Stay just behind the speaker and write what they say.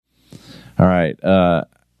All right.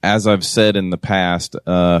 As I've said in the past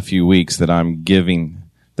few weeks that I'm giving,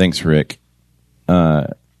 thanks, Rick,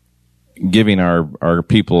 giving our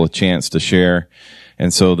people a chance to share.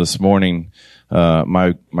 And so this morning,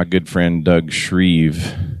 my good friend Doug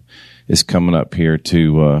Shreve is coming up here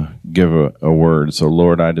to give a word. So,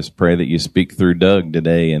 Lord, I just pray that you speak through Doug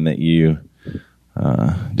today and that you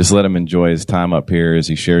just let him enjoy his time up here as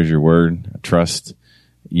he shares your word. I trust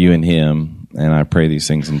you and him, and I pray these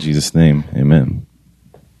things in Jesus' name. Amen.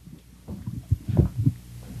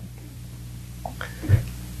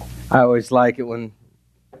 I always like it when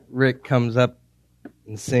Rick comes up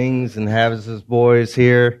and sings and has his boys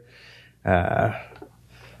here.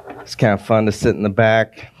 It's kind of fun to sit in the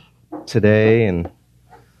back today and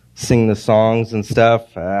sing the songs and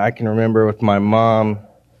stuff. I can remember with my mom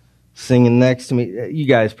singing next to me. You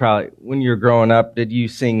guys probably, when you were growing up, did you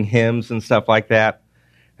sing hymns and stuff like that?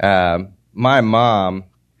 My mom,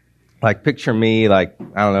 like, picture me, like,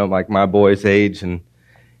 I don't know, like my boy's age and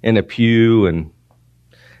in a pew, and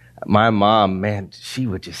my mom, man, she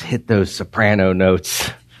would just hit those soprano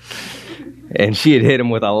notes. And she had hit them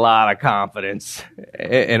with a lot of confidence.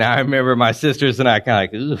 And I remember my sisters and I kind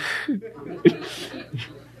of like, ugh.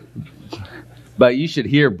 But you should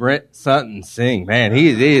hear Brent Sutton sing. Man,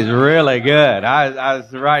 he is really good. I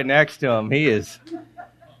was right next to him.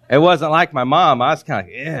 It wasn't like my mom. I was kind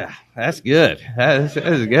of, yeah, that's good. That's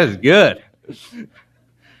good.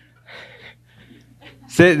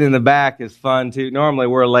 Sitting in the back is fun too. Normally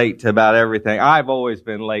we're late to about everything. I've always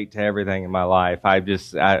been late to everything in my life. I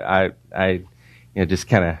just kind of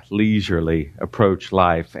leisurely approach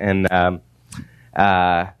life, and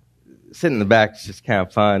sitting in the back is just kind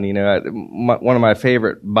of fun. You know, one of my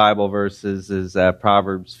favorite Bible verses is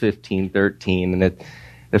Proverbs 15:13, and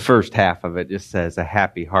the first half of it just says, "A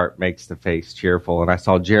happy heart makes the face cheerful." And I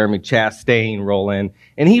saw Jeremy Chastain roll in,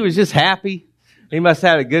 and he was just happy. He must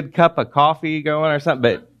have had a good cup of coffee going or something.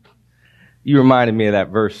 But you reminded me of that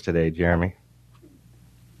verse today, Jeremy.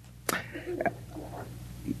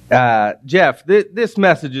 Jeff, this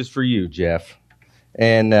message is for you, Jeff.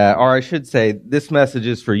 And or I should say, this message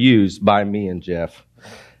is for used by me and Jeff.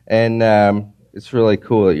 And it's really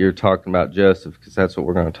cool that you're talking about Joseph, because that's what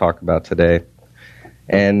we're going to talk about today.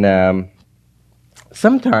 And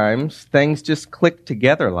sometimes things just click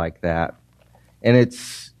together like that. And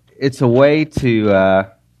it's a way to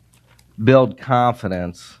build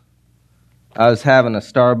confidence. I was having a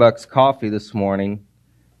Starbucks coffee this morning,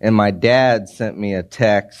 and my dad sent me a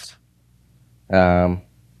text that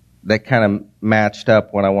kind of matched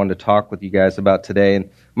up what I wanted to talk with you guys about today. And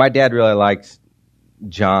my dad really likes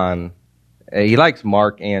John. He likes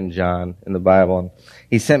Mark and John in the Bible. And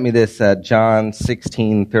he sent me this John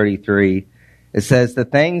 16:33. It says, "The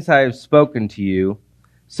things I have spoken to you,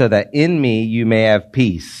 so that in me you may have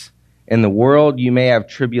peace. In the world you may have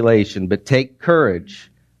tribulation, but take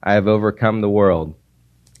courage. I have overcome the world."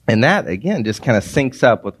 And that, again, just kind of syncs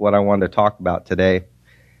up with what I wanted to talk about today.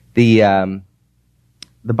 The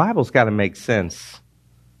Bible's got to make sense,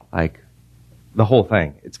 like the whole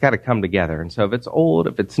thing. It's got to come together. And so if it's Old,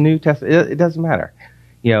 if it's New Testament, it doesn't matter.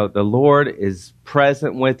 You know, the Lord is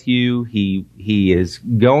present with you. He is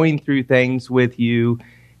going through things with you.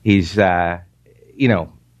 He's given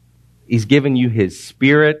you His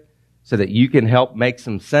Spirit so that you can help make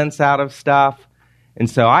some sense out of stuff. And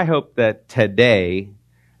so I hope that today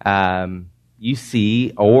you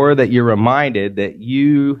see, or that you're reminded that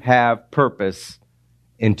you have purpose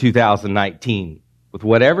in 2019. With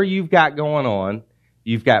whatever you've got going on,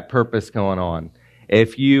 you've got purpose going on.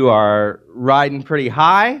 If you are riding pretty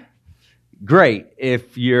high, great.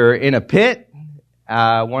 If you're in a pit,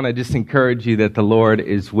 I want to just encourage you that the Lord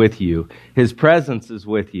is with you. His presence is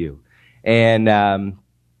with you. And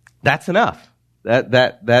that's enough.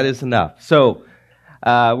 That is enough. So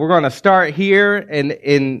we're going to start here, and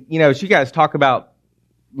as you guys talk about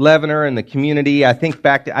Leavener and the community, I think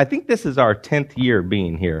this is our 10th year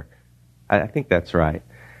being here. I think that's right.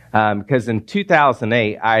 Because in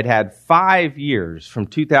 2008, I'd had 5 years from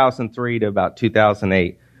 2003 to about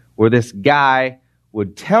 2008 where this guy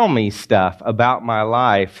would tell me stuff about my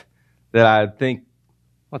life that I'd think,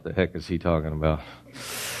 what the heck is he talking about?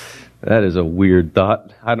 That is a weird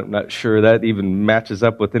thought. I'm not sure that even matches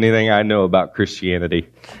up with anything I know about Christianity.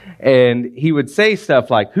 And he would say stuff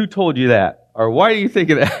like, "Who told you that?" Or, "Why do you think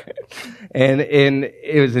of that?" And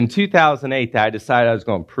it was in 2008 that I decided I was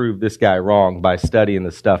going to prove this guy wrong by studying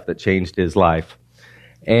the stuff that changed his life.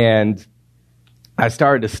 And I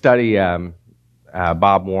started to study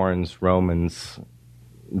Bob Warren's Romans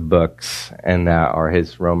books or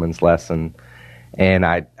his Romans lesson. And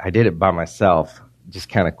I did it by myself, just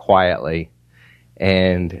kind of quietly.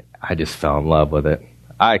 and I just fell in love with it.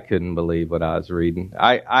 I couldn't believe what I was reading.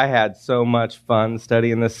 I had so much fun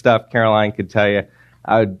studying this stuff. Caroline could tell you.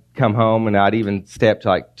 I would come home and I'd even stay up to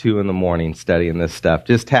like 2 a.m. studying this stuff,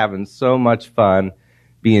 just having so much fun,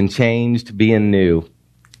 being changed, being new.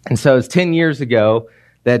 And so it's 10 years ago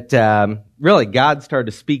that really God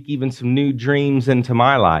started to speak even some new dreams into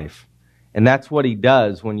my life. And that's what he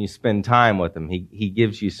does when you spend time with him. He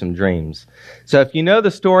gives you some dreams. So if you know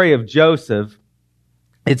the story of Joseph,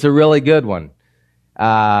 it's a really good one.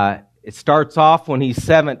 It starts off when he's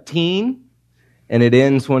 17, and it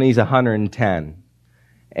ends when he's 110.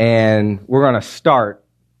 And we're going to start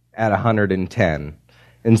at 110.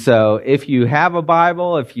 And so if you have a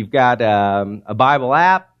Bible, if you've got a Bible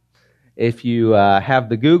app, if you have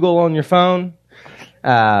the Google on your phone,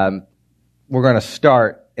 we're going to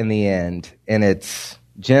start in the end. And it's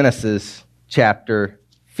Genesis chapter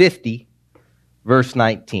 50, verse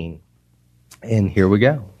 19. And here we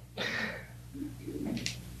go.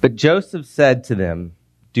 But Joseph said to them,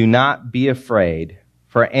 "Do not be afraid,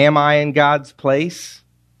 for am I in God's place?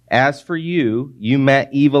 As for you, you meant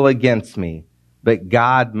evil against me, but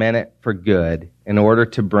God meant it for good in order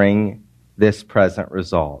to bring this present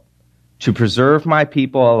result, to preserve my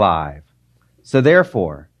people alive. So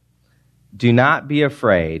therefore, do not be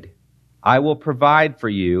afraid. I will provide for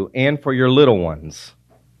you and for your little ones."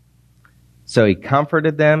 So he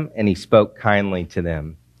comforted them and he spoke kindly to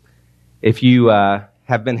them. If you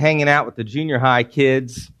have been hanging out with the junior high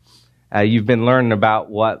kids, you've been learning about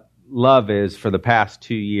what love is for the past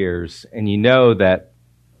 2 years. And you know that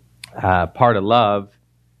part of love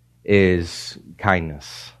is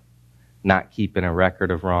kindness, not keeping a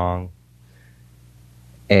record of wrong.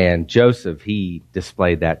 And Joseph, he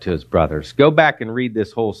displayed that to his brothers. Go back and read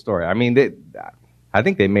this whole story. I mean, I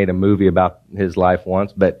think they made a movie about his life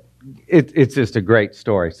once, but it's just a great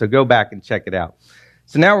story. So go back and check it out.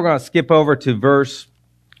 So now we're going to skip over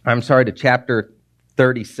to chapter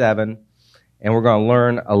 37, and we're going to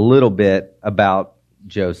learn a little bit about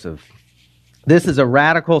Joseph. This is a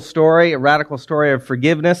radical story of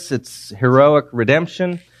forgiveness. It's heroic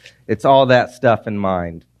redemption. It's all that stuff in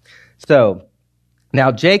mind. So,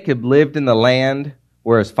 now Jacob lived in the land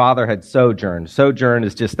where his father had sojourned. Sojourn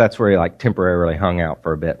is that's where he temporarily hung out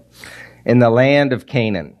for a bit. In the land of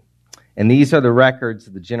Canaan. And these are the records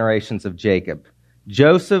of the generations of Jacob.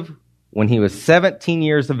 Joseph, when he was 17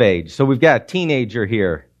 years of age. So we've got a teenager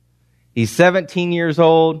here. He's 17 years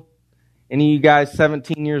old. Any of you guys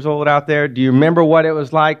 17 years old out there? Do you remember what it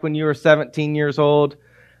was like when you were 17 years old?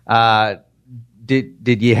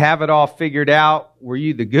 Did you have it all figured out? Were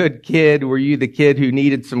you the good kid? Were you the kid who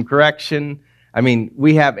needed some correction? I mean,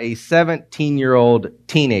 we have a 17-year-old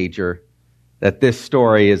teenager that this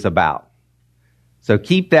story is about. So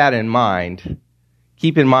keep that in mind.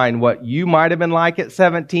 Keep in mind what you might have been like at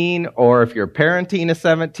 17, or if you're parenting a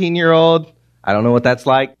 17-year-old. I don't know what that's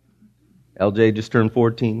like. LJ just turned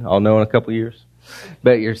 14. I'll know in a couple of years.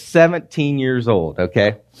 But you're 17 years old,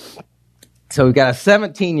 okay? So we've got a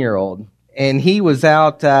 17-year-old, and he was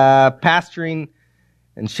out pasturing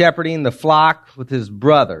and shepherding the flock with his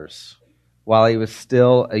brothers while he was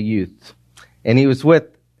still a youth. And he was with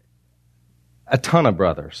a ton of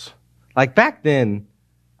brothers. Like back then,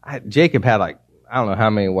 Jacob had I don't know how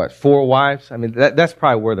many, 4 wives? I mean, that's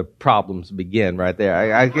probably where the problems begin right there.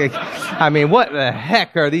 I mean, what the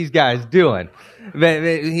heck are these guys doing? But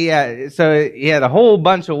he had a whole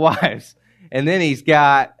bunch of wives, and then he's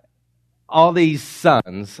got all these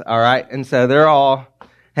sons, all right? And so they're all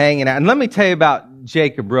hanging out. And let me tell you about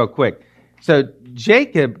Jacob real quick. So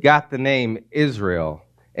Jacob got the name Israel.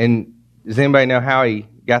 And does anybody know how he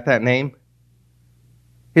got that name?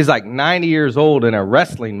 He's 90 years old in a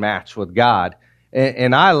wrestling match with God.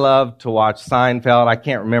 And I love to watch Seinfeld. I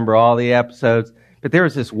can't remember all the episodes. But there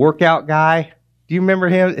was this workout guy. Do you remember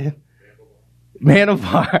him?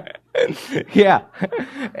 Mandelbar. Yeah.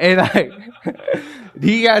 And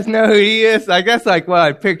do you guys know who he is? I guess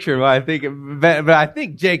I picture him. I think, but I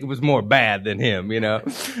think Jacob was more bad than him, you know.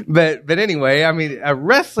 But anyway, I mean, a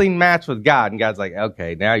wrestling match with God, and God's like,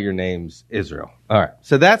 okay, now your name's Israel. All right.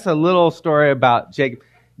 So that's a little story about Jacob.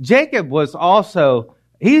 Jacob was also,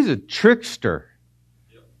 he's a trickster.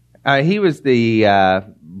 He was the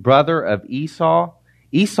brother of Esau.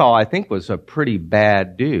 Esau, I think, was a pretty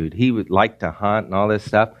bad dude. He would like to hunt and all this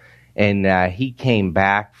stuff. And he came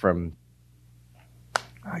back from,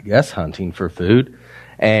 I guess, hunting for food.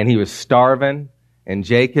 And he was starving. And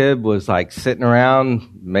Jacob was sitting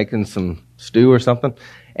around making some stew or something.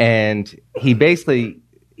 And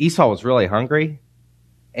Esau was really hungry.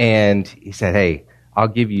 And he said, hey, I'll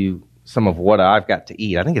give you some of what I've got to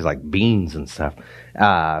eat. I think it's beans and stuff.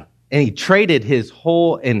 and he traded his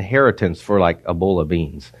whole inheritance for like a bowl of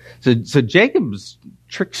beans. So Jacob's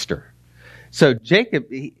trickster. So Jacob,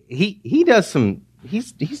 he does some,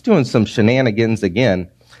 he's doing some shenanigans again.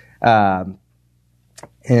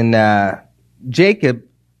 Jacob,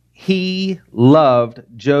 he loved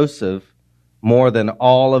Joseph more than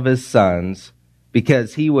all of his sons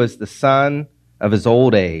because he was the son of his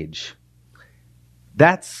old age.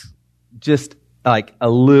 That's just like a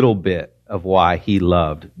little bit of why he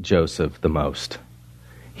loved Joseph the most.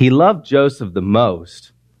 He loved Joseph the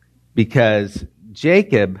most because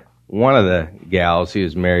Jacob, one of the gals he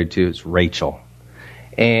was married to, is Rachel.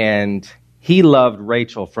 And he loved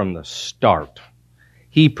Rachel from the start.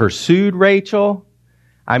 He pursued Rachel.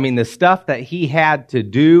 I mean, the stuff that he had to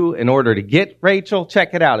do in order to get Rachel,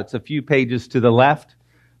 check it out. It's a few pages to the left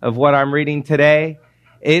of what I'm reading today.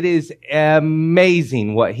 It is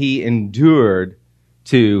amazing what he endured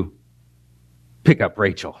to pick up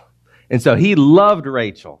Rachel. And so he loved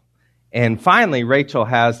Rachel. And finally, Rachel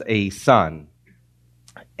has a son,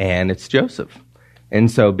 and it's Joseph. And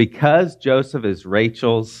so because Joseph is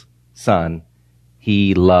Rachel's son,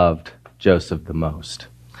 he loved Joseph the most.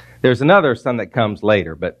 There's another son that comes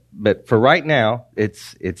later, but for right now,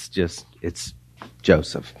 it's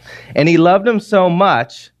Joseph. And he loved him so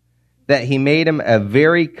much that he made him a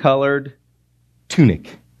vari-colored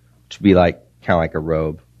tunic, which would be kind of like a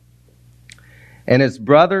robe. And his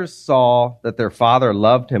brothers saw that their father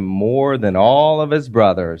loved him more than all of his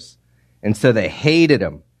brothers, and so they hated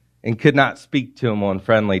him and could not speak to him on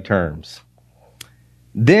friendly terms.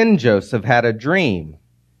 Then Joseph had a dream,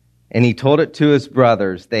 and he told it to his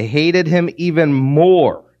brothers. They hated him even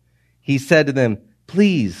more. He said to them,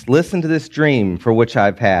 "Please listen to this dream for which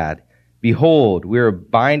I've had. Behold, we are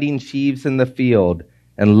binding sheaves in the field,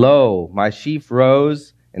 and lo, my sheaf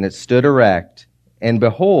rose, and it stood erect. And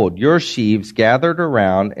behold, your sheaves gathered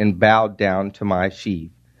around and bowed down to my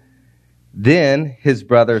sheaf." Then his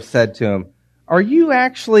brothers said to him, "Are you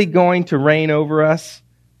actually going to reign over us?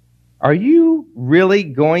 Are you really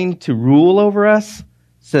going to rule over us?"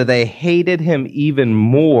 So they hated him even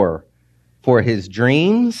more for his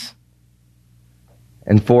dreams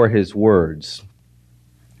and for his words.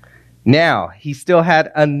 Now, he still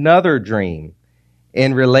had another dream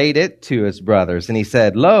and related it to his brothers. And he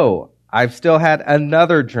said, "Lo, I've still had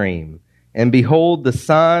another dream. And behold, the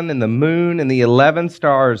sun and the moon and the 11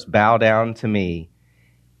 stars bow down to me."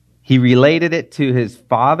 He related it to his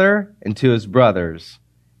father and to his brothers.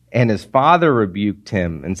 And his father rebuked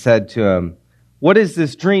him and said to him, "What is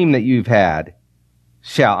this dream that you've had?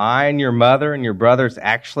 Shall I and your mother and your brothers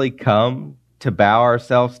actually come to bow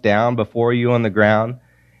ourselves down before you on the ground?"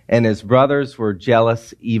 And his brothers were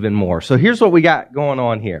jealous even more. So here's what we got going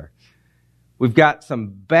on here. We've got some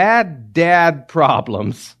bad dad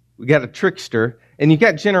problems. We got a trickster, and you've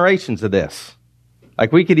got generations of this.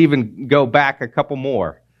 Like we could even go back a couple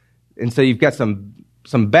more. And so you've got some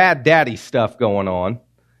bad daddy stuff going on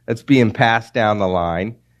that's being passed down the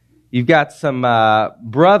line. You've got some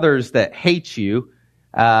brothers that hate you.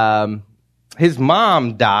 His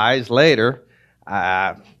mom dies later.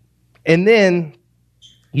 And then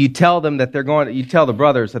you tell them that you tell the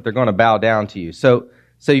brothers that they're going to bow down to you. So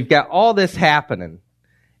you've got all this happening.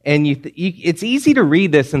 And it's easy to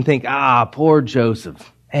read this and think, poor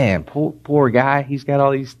Joseph. Man, poor guy. He's got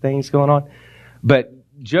all these things going on. But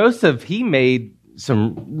Joseph, he made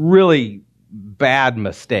some really bad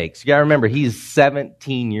mistakes. You got to remember, he's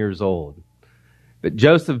 17 years old. But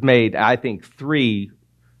Joseph made, I think, 3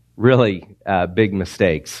 really big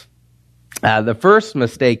mistakes. The first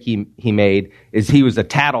mistake he made is he was a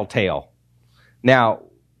tattletale. Now,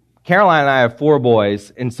 Caroline and I have 4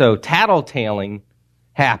 boys, and so tattletaling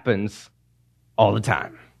happens all the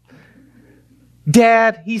time.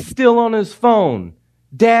 Dad, he's still on his phone.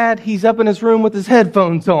 Dad, he's up in his room with his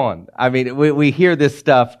headphones on. I mean, we hear this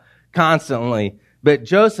stuff constantly. But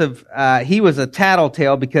Joseph, he was a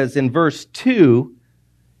tattletale because in verse 2,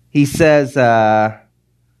 he says,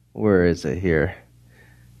 where is it here?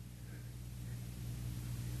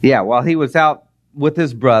 Yeah, while he was out with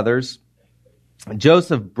his brothers,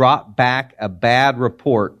 Joseph brought back a bad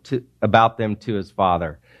report about them to his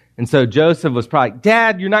father. And so Joseph was probably,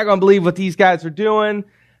 "Dad, you're not going to believe what these guys are doing.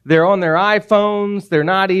 They're on their iPhones. They're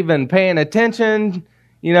not even paying attention.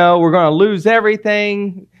 We're going to lose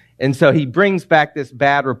everything." And so he brings back this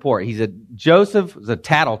bad report. Joseph was a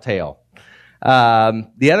tattletale.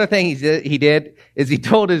 The other thing he did is he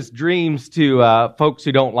told his dreams to folks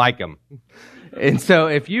who don't like him. And so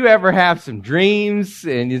if you ever have some dreams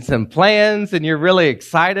and some plans and you're really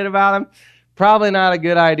excited about them, probably not a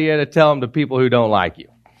good idea to tell them to people who don't like you.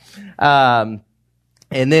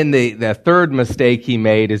 And then the third mistake he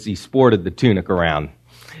made is he sported the tunic around.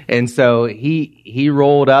 And so he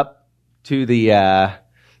rolled up to the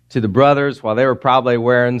brothers while they were probably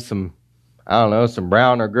wearing some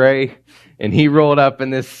brown or gray. And he rolled up in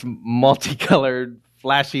this multicolored,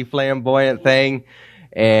 flashy, flamboyant thing.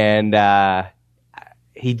 And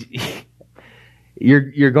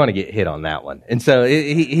you're going to get hit on that one. And so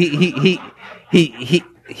he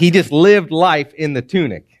just lived life in the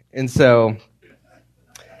tunic. And so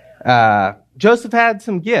Joseph had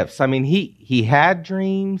some gifts. I mean, he had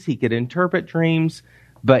dreams, he could interpret dreams,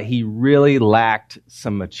 but he really lacked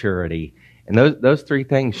some maturity. And those three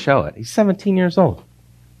things show it. He's 17 years old.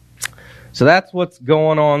 So that's what's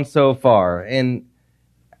going on so far. And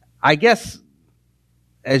I guess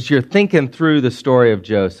as you're thinking through the story of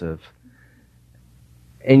Joseph,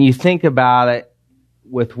 and you think about it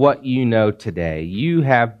with what you know today, you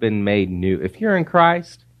have been made new. If you're in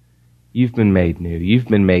Christ, you've been made new. You've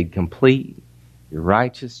been made complete. You're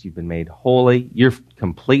righteous. You've been made holy. You're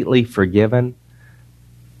completely forgiven.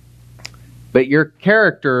 But your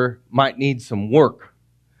character might need some work.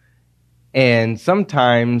 And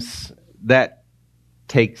sometimes that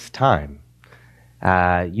takes time.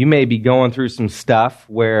 You may be going through some stuff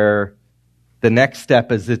where the next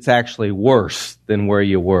step is it's actually worse than where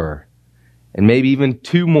you were. And maybe even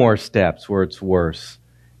two more steps where it's worse.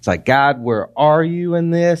 It's like, God, where are you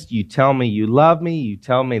in this? You tell me you love me. You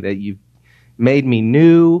tell me that you've made me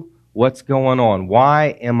new. What's going on? Why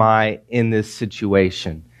am I in this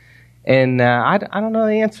situation? And I don't know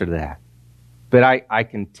the answer to that. But I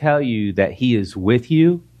can tell you that He is with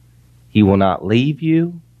you. He will not leave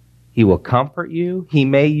you. He will comfort you. He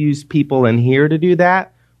may use people in here to do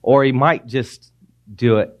that, or He might just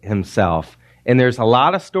do it Himself. And there's a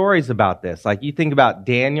lot of stories about this. Like you think about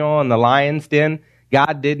Daniel in the lion's den.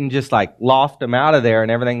 God didn't just like loft him out of there and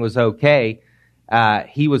everything was okay.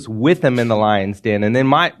 He was with him in the lion's den. And then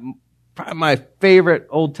my favorite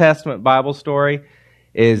Old Testament Bible story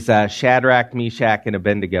is Shadrach, Meshach, and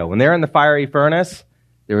Abednego. When they're in the fiery furnace,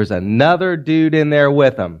 there was another dude in there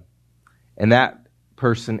with them. And that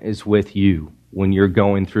person is with you when you're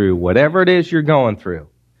going through whatever it is you're going through.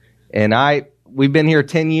 And we've been here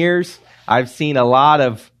 10 years. I've seen a lot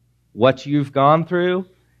of what you've gone through.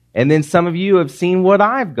 And then some of you have seen what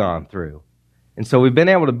I've gone through. And so we've been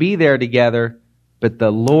able to be there together, but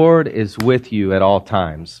the Lord is with you at all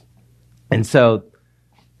times. And so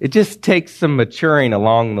it just takes some maturing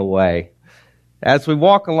along the way. As we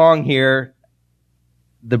walk along here,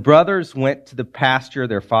 the brothers went to the pasture,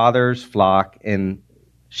 their father's flock in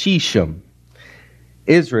Shechem.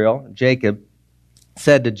 Israel, Jacob,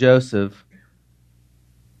 said to Joseph,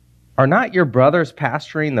 "Are not your brothers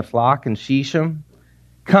pasturing the flock in Shechem?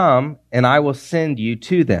 Come, and I will send you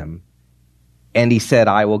to them." And he said,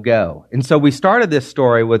 "I will go." And so we started this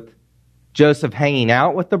story with Joseph hanging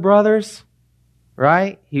out with the brothers,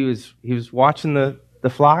 right? He was watching the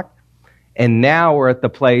flock. And now we're at the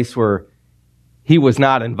place where he was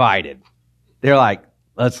not invited. They're like,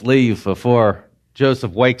 let's leave before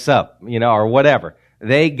Joseph wakes up, or whatever.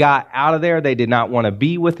 They got out of there. They did not want to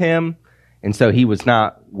be with him. And so he was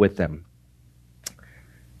not with them.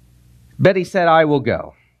 But he said, "I will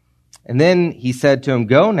go." And then he said to him,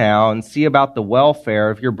 "Go now and see about the welfare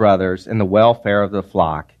of your brothers and the welfare of the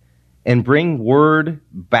flock, and bring word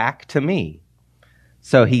back to me."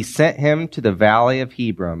 So he sent him to the valley of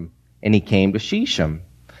Hebron, and he came to Shechem.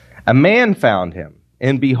 A man found him,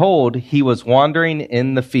 and behold, he was wandering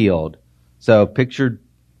in the field. So picture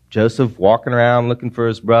Joseph walking around looking for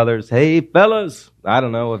his brothers. "Hey, fellas." I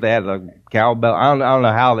don't know if they had a cowbell. I don't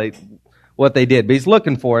know what they did, but he's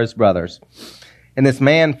looking for his brothers. And this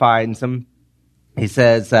man finds him. He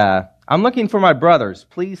says, "I'm looking for my brothers.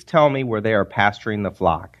 Please tell me where they are pasturing the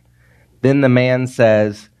flock." Then the man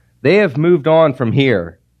says, "They have moved on from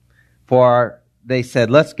here." For they said,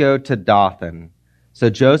 "Let's go to Dothan." So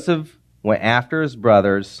Joseph went after his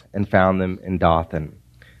brothers and found them in Dothan.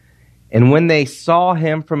 And when they saw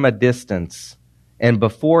him from a distance, and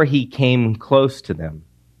before he came close to them,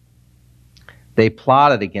 they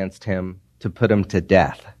plotted against him to put him to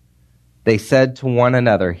death. They said to one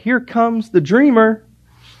another, "Here comes the dreamer.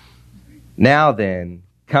 Now then,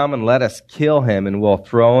 come and let us kill him, and we'll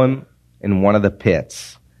throw him in one of the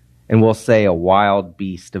pits, and we'll say a wild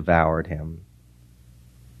beast devoured him.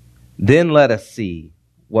 Then let us see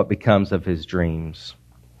what becomes of his dreams."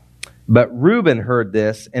 But Reuben heard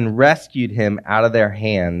this and rescued him out of their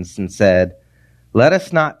hands and said, "Let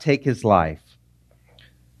us not take his life."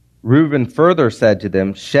 Reuben further said to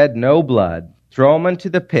them, "Shed no blood. Throw him into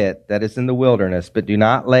the pit that is in the wilderness, but do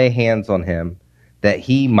not lay hands on him, that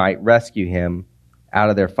he might rescue him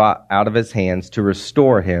out of his hands to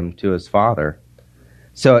restore him to his father.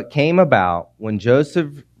 So it came about when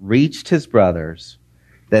Joseph reached his brothers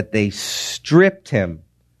that they stripped him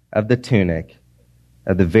of the tunic,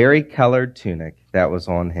 of the vari-colored tunic that was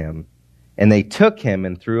on him, and they took him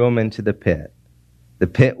and threw him into the pit. The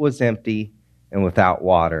pit was empty and without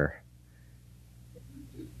water.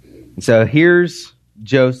 So here's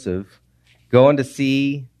Joseph going to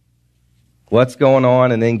see what's going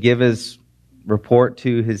on and then give his report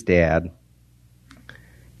to his dad.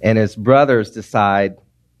 And his brothers decide,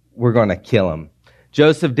 we're going to kill him.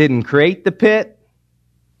 Joseph didn't create the pit.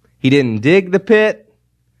 He didn't dig the pit,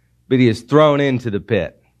 but he is thrown into the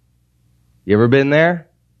pit. You ever been there?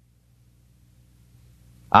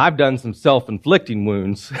 I've done some self-inflicting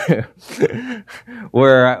wounds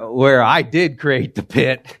where I did create the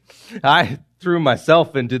pit. I threw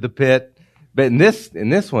myself into the pit. But in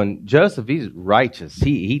this one, Joseph, he's righteous.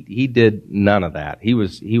 He did none of that. He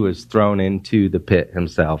was thrown into the pit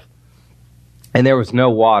himself. And there was no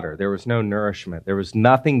water. There was no nourishment. There was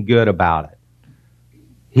nothing good about it.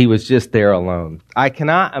 He was just there alone. I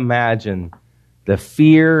cannot imagine the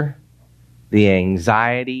fear, the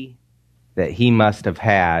anxiety that he must have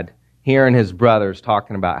had hearing his brothers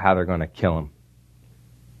talking about how they're going to kill him.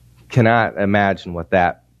 Cannot imagine what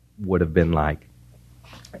that would have been like.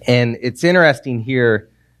 And it's interesting here,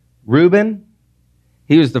 Reuben,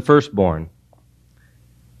 he was the firstborn.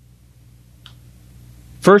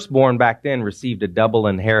 Firstborn back then received a double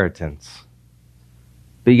inheritance.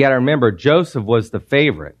 But you got to remember, Joseph was the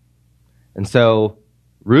favorite. And so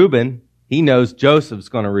Reuben, he knows Joseph's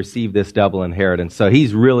going to receive this double inheritance, so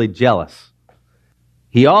he's really jealous.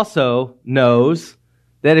 He also knows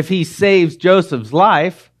that if he saves Joseph's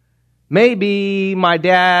life, maybe my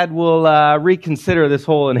dad will reconsider this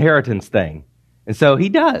whole inheritance thing. And so he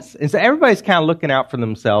does. And so everybody's kind of looking out for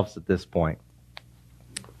themselves at this point.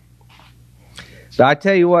 So I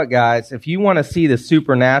tell you what, guys, if you want to see the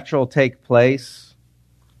supernatural take place,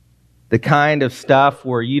 the kind of stuff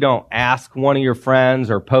where you don't ask one of your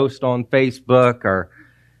friends or post on Facebook or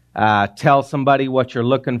tell somebody what you're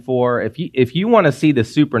looking for, if you want to see the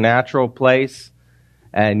supernatural place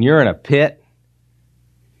and you're in a pit,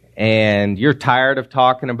 and you're tired of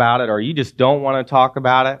talking about it, or you just don't want to talk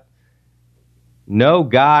about it, know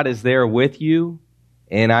God is there with you,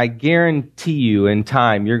 and I guarantee you in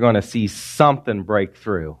time you're going to see something break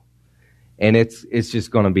through. And it's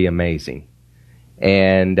just going to be amazing.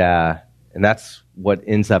 And that's what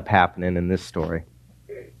ends up happening in this story.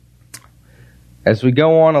 As we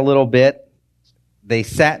go on a little bit, they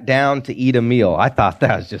sat down to eat a meal. I thought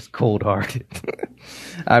that was just cold-hearted.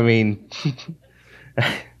 I mean...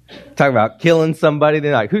 Talk about killing somebody.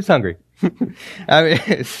 They're like, who's hungry? I mean,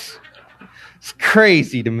 it's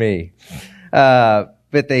crazy to me. But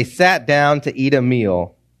they sat down to eat a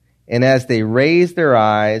meal. And as they raised their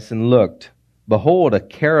eyes and looked, behold, a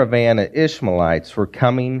caravan of Ishmaelites were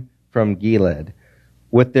coming from Gilead,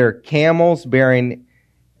 with their camels bearing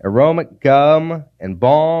aromatic gum and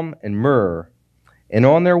balm and myrrh, and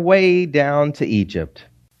on their way down to Egypt.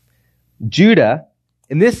 Judah,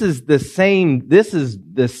 and this is the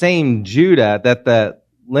same Judah that the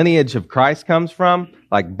lineage of Christ comes from,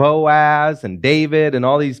 like Boaz and David and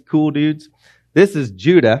all these cool dudes. This is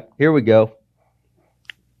Judah. Here we go.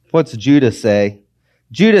 What's Judah say?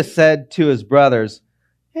 Judah said to his brothers,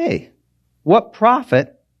 hey, what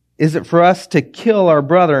profit is it for us to kill our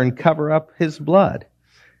brother and cover up his blood?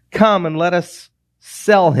 Come and let us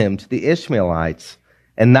sell him to the Ishmaelites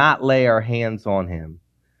and not lay our hands on him.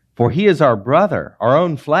 For he is our brother, our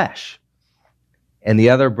own flesh. And the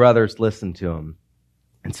other brothers listened to him.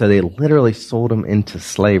 And so they literally sold him into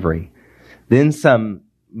slavery. Then some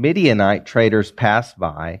Midianite traders passed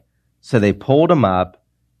by. So they pulled him up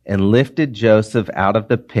and lifted Joseph out of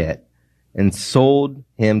the pit and sold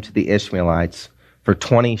him to the Ishmaelites for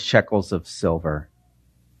 20 shekels of silver.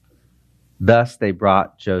 Thus they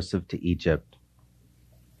brought Joseph to Egypt.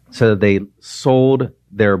 So they sold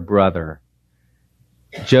their brother.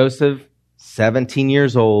 Joseph, 17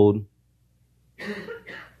 years old,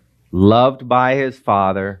 loved by his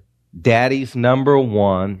father, daddy's number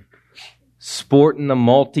one, sporting the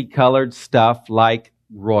multicolored stuff like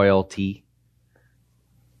royalty,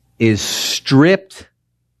 is stripped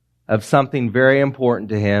of something very important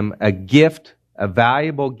to him, a gift, a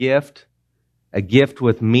valuable gift, a gift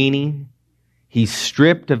with meaning. He's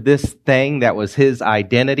stripped of this thing that was his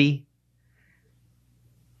identity,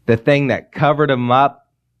 the thing that covered him up,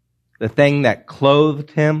 the thing that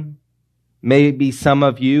clothed him. Maybe some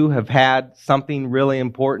of you have had something really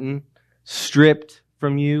important stripped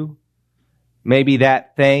from you. Maybe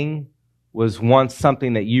that thing was once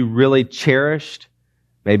something that you really cherished,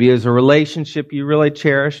 Maybe it was a relationship you really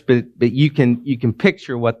cherished, but you can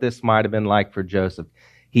picture what this might have been like for Joseph.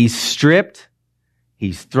 He's stripped.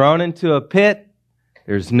 He's thrown into a pit.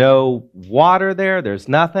 There's no water there. There's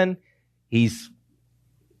nothing. He's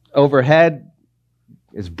overhead.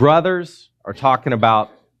 His brothers are talking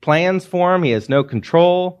about plans for him. He has no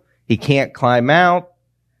control. He can't climb out.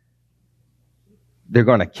 They're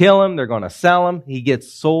going to kill him. They're going to sell him. He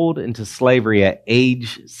gets sold into slavery at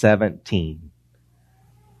age 17.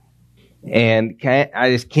 And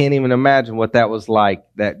I just can't even imagine what that was like,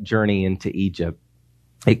 that journey into Egypt.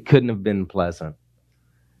 It couldn't have been pleasant.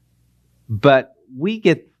 But we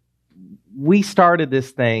started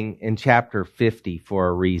this thing in chapter 50 for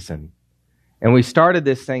a reason. And we started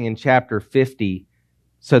this thing in chapter 50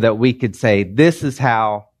 so that we could say, this is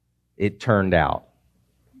how it turned out.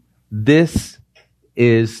 This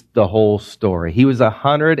is the whole story. He was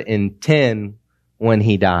 110 when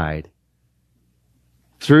he died.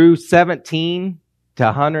 Through 17 to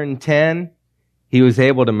 110, he was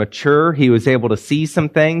able to mature. He was able to see some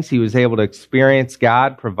things. He was able to experience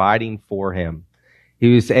God providing for him.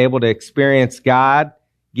 He was able to experience God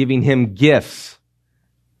giving him gifts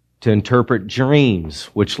to interpret dreams,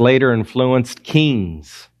 which later influenced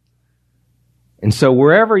kings. And so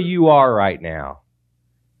wherever you are right now,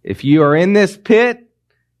 if you are in this pit,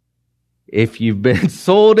 if you've been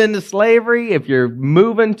sold into slavery, if you're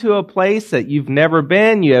moving to a place that you've never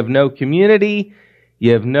been, you have no community,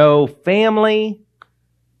 you have no family,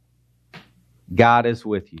 God is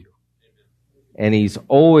with you. And He's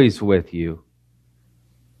always with you.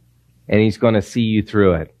 And He's going to see you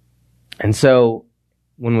through it. And so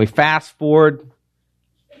when we fast forward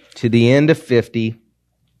to the end of 50,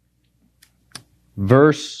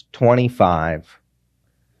 verse 25,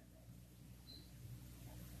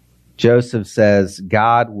 Joseph says,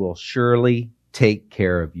 God will surely take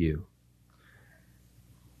care of you.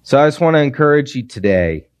 So I just want to encourage you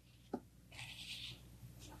today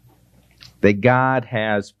that God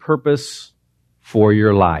has purpose for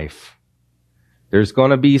your life. There's going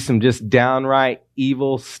to be some just downright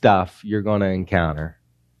evil stuff you're going to encounter.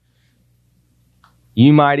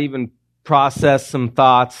 You might even process some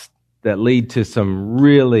thoughts that lead to some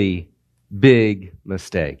really big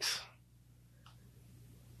mistakes.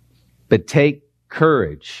 But take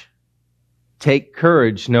courage. Take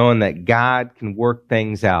courage knowing that God can work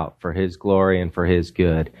things out for His glory and for His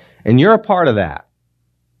good. And you're a part of that.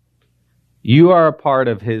 You are a part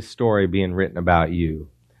of His story being written about you.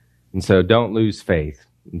 And so don't lose faith.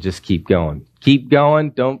 Just keep going. Keep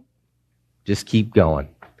going. Just keep going.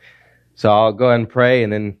 So I'll go ahead and pray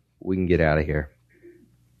and then we can get out of here.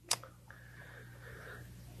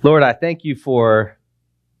 Lord, I thank you for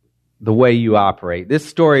the way you operate. This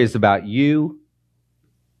story is about you,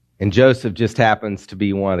 and Joseph just happens to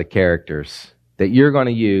be one of the characters that you're going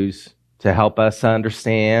to use to help us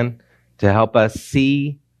understand, to help us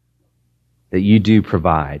see that you do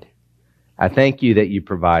provide. I thank you that you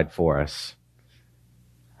provide for us.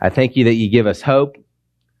 I thank you that you give us hope.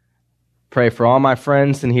 Pray for all my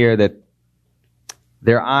friends in here that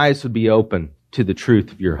their eyes would be open to the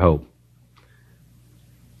truth of your hope.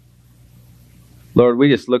 Lord, we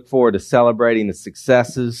just look forward to celebrating the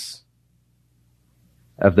successes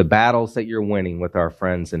of the battles that you're winning with our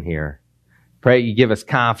friends in here. Pray you give us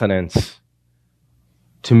confidence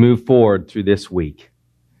to move forward through this week.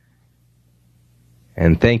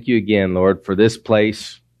 And thank you again, Lord, for this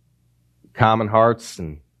place, common hearts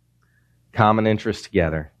and common interests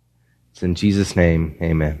together. It's in Jesus' name,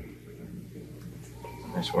 amen.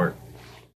 Nice work.